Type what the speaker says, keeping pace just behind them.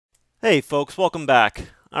Hey folks, welcome back.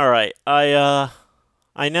 Alright, I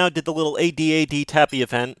now did the little ADAD tappy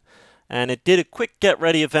event, and it did a quick get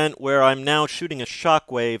ready event where I'm now shooting a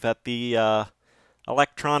shockwave at the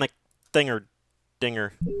electronic thinger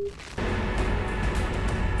dinger.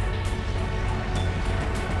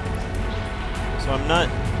 So I'm not,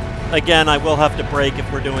 again, I will have to break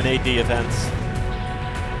if we're doing AD events.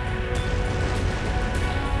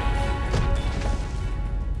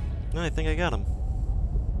 No, I think I got him.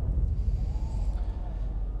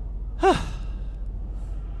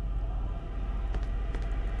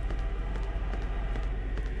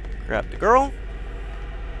 Grab the girl.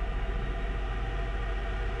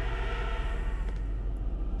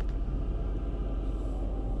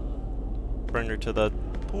 Bring her to the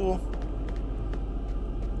pool.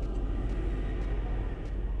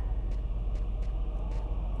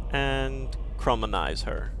 And chromanize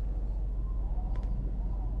her.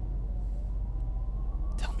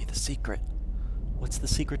 Tell me the secret. What's the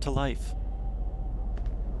secret to life?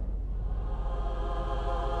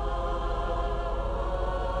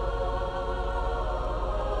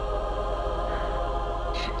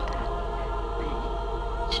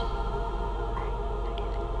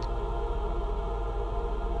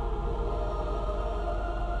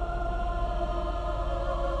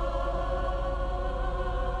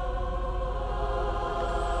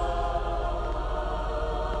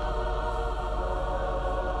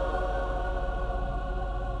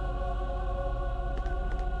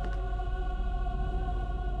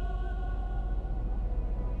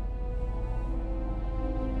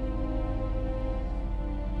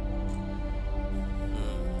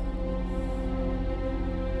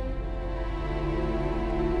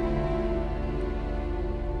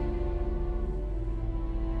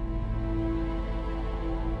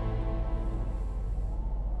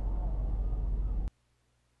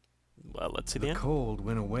 Well, let's see the end. The cold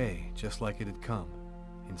went away just like it had come,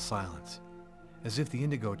 in silence, as if the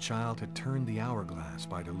Indigo child had turned the hourglass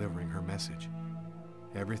by delivering her message.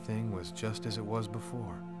 Everything was just as it was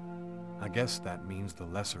before. I guess that means the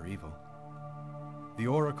lesser evil. The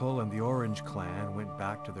Oracle and the Orange Clan went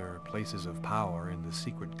back to their places of power in the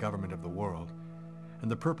secret government of the world,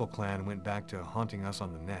 and the Purple Clan went back to haunting us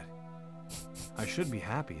on the net. I should be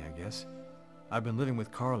happy, I guess. I've been living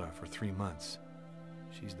with Carla for 3 months.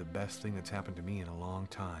 She's the best thing that's happened to me in a long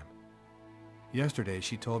time. Yesterday,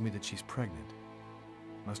 she told me that she's pregnant.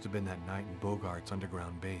 Must have been that night in Bogart's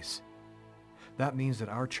underground base. That means that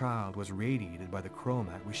our child was radiated by the chrome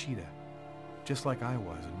at Wishida, just like I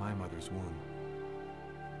was in my mother's womb.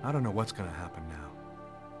 I don't know what's going to happen now.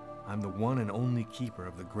 I'm the one and only keeper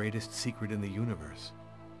of the greatest secret in the universe.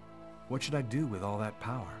 What should I do with all that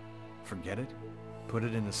power? Forget it? Put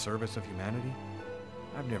it in the service of humanity?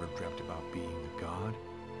 I've never dreamt about being a god.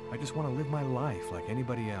 I just want to live my life like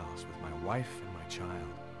anybody else with my wife and my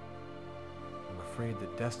child. I'm afraid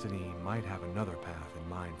that destiny might have another path in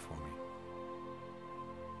mind for me.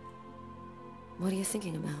 What are you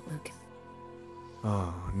thinking about, Luke?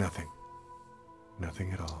 Oh, nothing.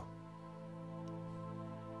 Nothing at all.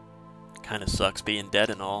 Kinda sucks being dead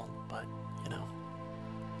and all, but, you know,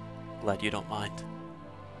 glad you don't mind.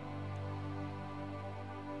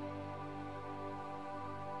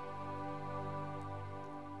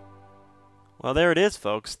 Well, there it is,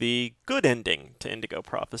 folks, the good ending to Indigo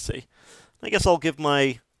Prophecy. I guess I'll give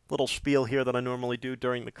my little spiel here that I normally do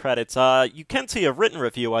during the credits. You can see a written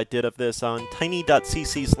review I did of this on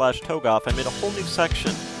tiny.cc/Toegoff. I made a whole new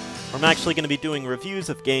section where I'm actually going to be doing reviews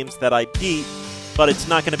of games that I beat, but it's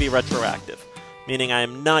not going to be retroactive. Meaning I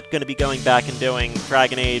am not going to be going back and doing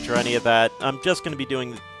Dragon Age or any of that. I'm just going to be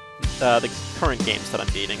doing the current games that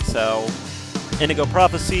I'm beating. So, Indigo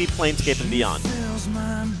Prophecy, Planescape, and Beyond.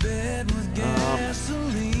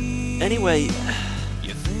 Anyway,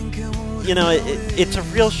 you know, it's a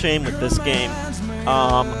real shame with this game.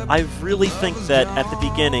 I really think that at the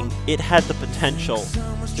beginning, it had the potential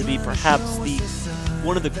to be perhaps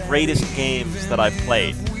one of the greatest games that I've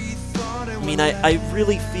played. I mean, I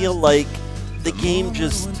really feel like the game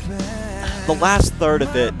just, the last third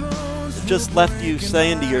of it, just left you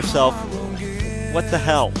saying to yourself, what the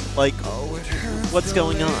hell? Like, what's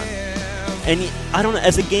going on? And I don't know,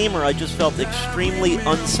 as a gamer, I just felt extremely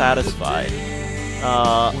unsatisfied.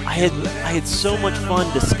 I had so much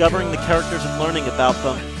fun discovering the characters and learning about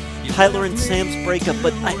them. Tyler and Sam's breakup,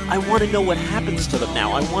 but I want to know what happens to them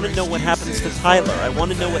now. I want to know what happens to Tyler. I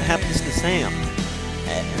want to know what happens to Sam.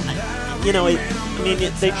 You know,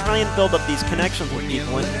 they try and build up these connections with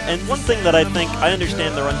people, and one thing that I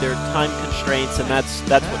understand they're under time constraints, and that's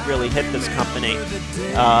what really hit this company.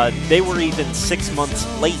 They were even 6 months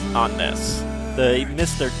late on this. They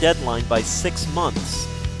missed their deadline by 6 months.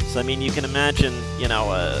 games. I mean, you can imagine, you know,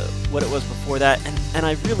 what it was before that, and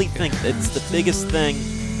I really think it's the biggest thing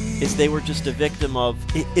is they were just a victim of,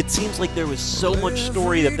 it seems like there was so much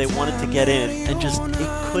story that they wanted to get in, and just,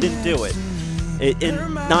 it couldn't do it.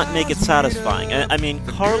 And not make it satisfying. I mean,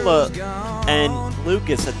 Carla and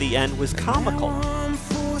Lucas at the end was comical.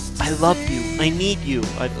 I love you. I need you.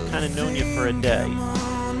 I've kind of known you for a day.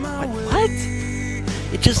 Like, what?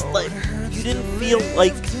 It just, like, you didn't feel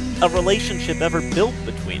like a relationship ever built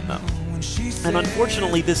between them. And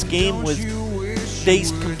unfortunately, this game was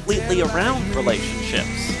based completely around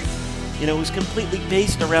relationships. You know, it was completely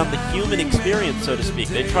based around the human experience, so to speak.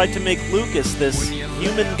 They tried to make Lucas this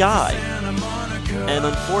human guy. And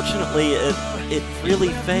unfortunately, it really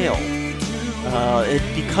failed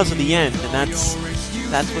because of the end, and that's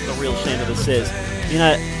what the real shame of this is. You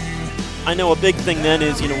know, I know a big thing then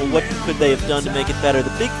is, you know, well, what could they have done to make it better?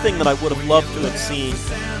 The big thing that I would have loved to have seen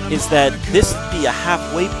is that this be a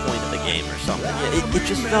halfway point of the game or something. It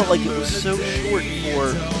just felt like it was so short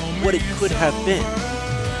for what it could have been.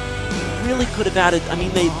 It really could have added, I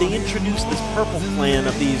mean, they introduced this purple clan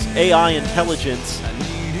of these AI intelligence,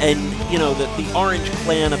 and, you know, the orange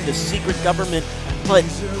clan of this secret government, but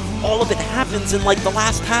all of it happens in, like, the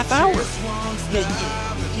last half hour.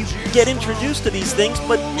 You get introduced to these things,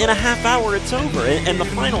 but in a half hour it's over, and the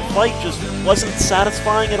final fight just wasn't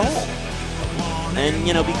satisfying at all. And,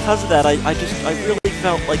 you know, because of that, I really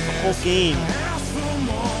felt like the whole game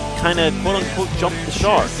kind of, quote-unquote, jumped the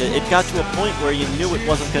shark. It got to a point where you knew it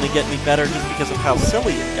wasn't going to get any better just because of how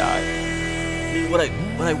silly it got. I mean,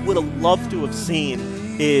 what I would have loved to have seen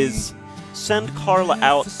is send Carla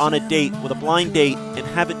out on a date with a blind date and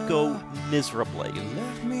have it go miserably.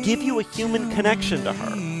 Give you a human connection to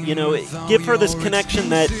her. You know, give her this connection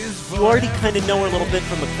that you already kind of know her a little bit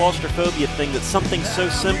from the claustrophobia thing, that something so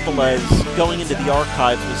simple as going into the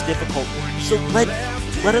archives was difficult. So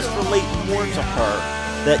let us relate more to her,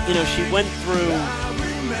 that, you know, she went through,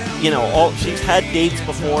 you know, she's had dates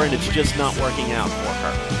before and it's just not working out for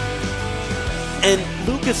her. And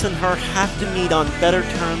Lucas and her have to meet on better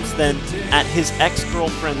terms than at his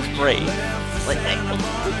ex-girlfriend's grave. Like,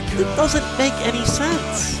 it doesn't make any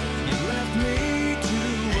sense.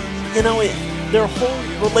 You know, their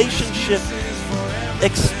whole relationship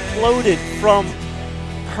exploded from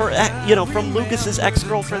her, you know, from Lucas's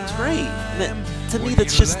ex-girlfriend's grave. To me,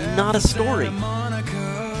 that's just not a story.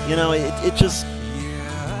 You know, it just...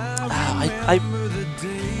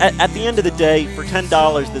 At the end of the day, for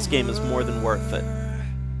 $10, this game is more than worth it.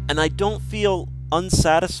 And I don't feel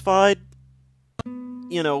unsatisfied,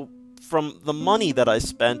 you know, from the money that I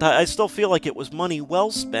spent. I still feel like it was money well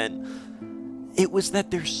spent. It was that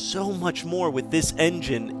there's so much more with this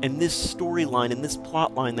engine and this storyline and this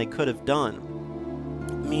plotline they could have done.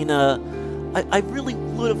 I mean, I really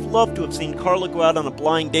would have loved to have seen Carla go out on a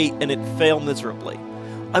blind date and it fail miserably.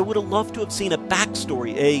 I would have loved to have seen a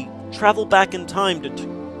backstory, a travel back in time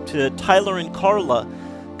to Tyler and Carla,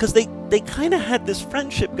 because they kind of had this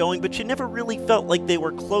friendship going, but you never really felt like they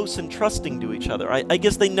were close and trusting to each other. I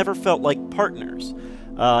guess they never felt like partners.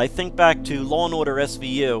 I think back to Law & Order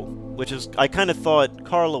SVU, which is, I kind of thought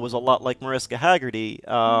Carla was a lot like Mariska Hargitay,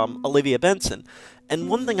 Olivia Benson. And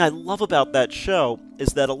one thing I love about that show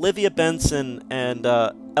is that Olivia Benson and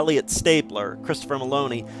Elliot Stabler, Christopher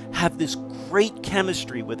Maloney, have this great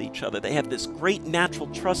chemistry with each other. They have this great natural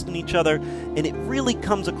trust in each other, and it really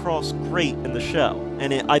comes across great in the show.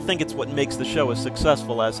 And I think it's what makes the show as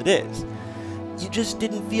successful as it is. You just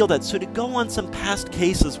didn't feel that. So to go on some past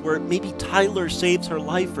cases where maybe Tyler saves her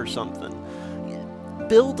life or something,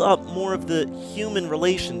 build up more of the human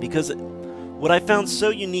relation, because what I found so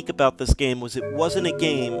unique about this game was it wasn't a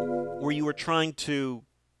game where you were trying to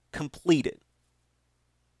complete it.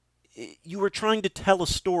 You were trying to tell a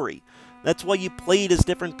story. That's why you played as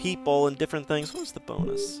different people and different things. What was the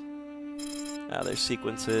bonus? There's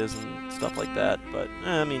sequences and stuff like that, but,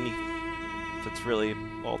 I mean, if it's really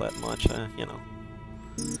all that much, you know.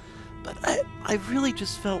 But I really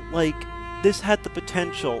just felt like this had the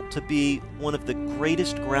potential to be one of the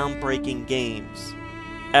greatest groundbreaking games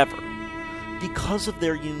ever, because of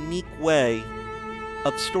their unique way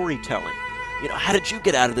of storytelling. You know, how did you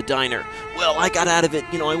get out of the diner? Well, I got out of it,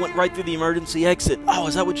 you know, I went right through the emergency exit. Oh,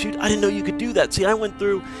 is that what you... I didn't know you could do that. See, I went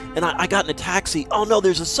through, and I got in a taxi. Oh, no,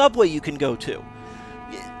 there's a subway you can go to.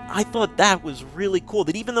 I thought that was really cool,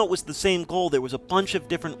 that even though it was the same goal, there was a bunch of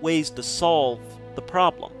different ways to solve the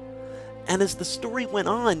problem. And as the story went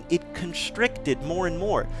on, it constricted more and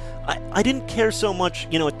more. I didn't care so much,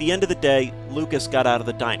 you know, at the end of the day, Lucas got out of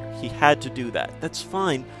the diner. He had to do that. That's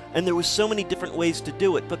fine. And there was so many different ways to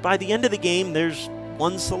do it. But by the end of the game, there's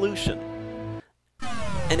one solution.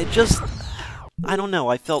 And it just... I don't know,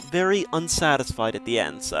 I felt very unsatisfied at the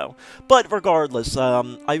end, so. But regardless,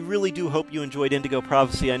 I really do hope you enjoyed Indigo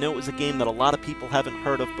Prophecy. I know it was a game that a lot of people haven't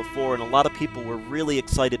heard of before, and a lot of people were really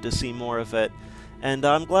excited to see more of it. And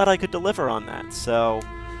I'm glad I could deliver on that. So,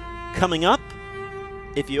 coming up,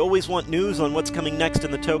 if you always want news on what's coming next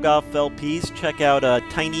in the Toegoff LPs, check out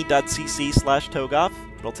tiny.cc/Toegoff.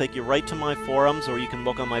 It'll take you right to my forums, or you can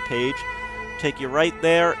look on my page. Take you right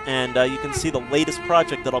there, and you can see the latest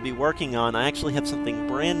project that I'll be working on. I actually have something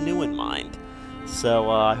brand new in mind.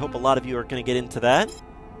 So I hope a lot of you are going to get into that.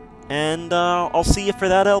 And I'll see you for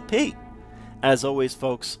that LP. As always,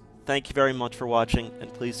 folks, thank you very much for watching,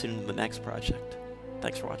 and please tune in to the next project.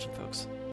 Thanks for watching, folks.